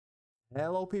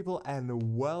Hello people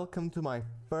and welcome to my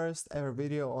first ever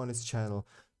video on this channel.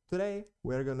 Today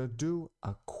we're gonna do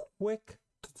a quick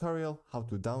tutorial how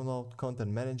to download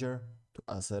Content Manager to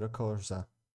Assetto Corsa.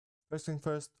 First thing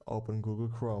first, open Google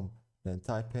Chrome, then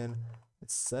type in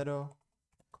Assetto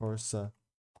Corsa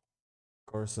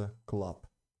Club.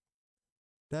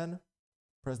 Then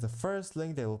press the first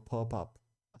link that will pop up,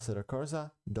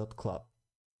 assettocorsa.club.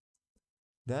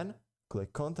 Then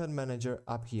click Content Manager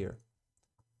up here.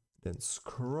 Then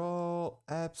scroll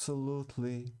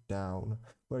absolutely down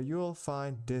where you will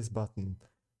find this button.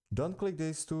 Don't click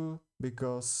these two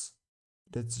because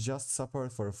that's just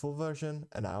support for a full version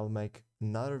and I'll make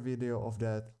another video of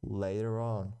that later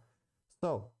on.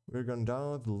 So we're gonna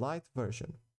download the light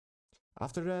version.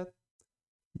 After that,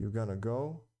 you're gonna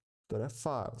go to the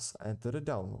files and to the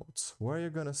downloads where you're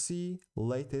gonna see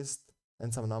latest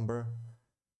and some number.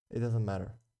 It doesn't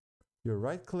matter. You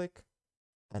right click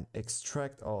and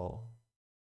extract all.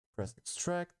 Press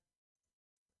extract,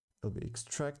 it'll be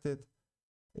extracted,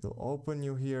 it'll open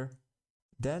you here,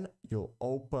 then you'll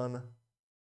open,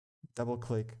 double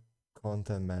click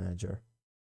Content Manager.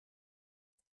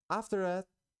 After that,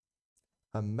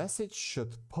 a message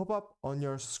should pop up on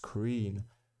your screen,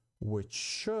 which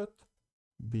should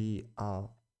be a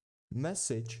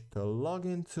message to log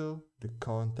into the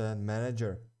Content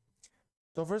Manager.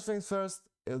 So first things first,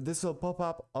 this will pop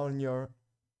up on your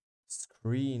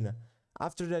screen.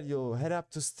 After that, you'll head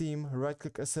up to Steam, right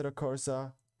click Assetto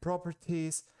Corsa,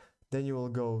 properties, then you will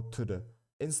go to the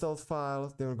installed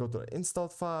files, then you'll go to the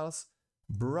installed files,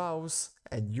 browse,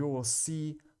 and you will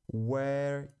see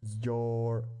where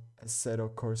your Assetto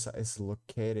Corsa is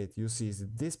located. You see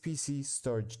this PC,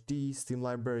 storage D, Steam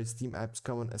library, Steam apps,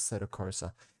 common, Assetto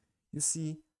Corsa. You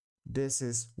see, this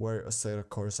is where Assetto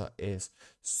Corsa is.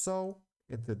 So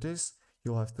into this,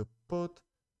 you'll have to put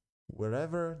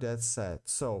wherever that's set.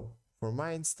 So for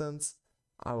my instance,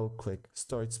 I will click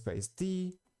storage space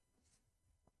D,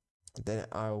 then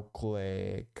I'll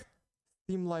click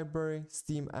Steam library,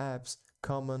 Steam apps,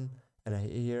 common, and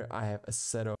here I have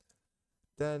Assetto.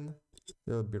 Then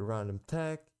there'll be random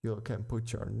tag, you can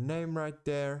put your name right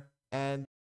there, and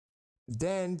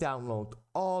then download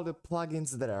all the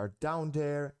plugins that are down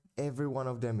there. Every one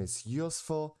of them is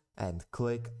useful, and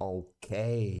click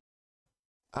OK.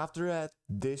 After that,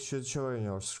 this should show on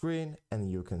your screen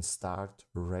and you can start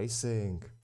racing.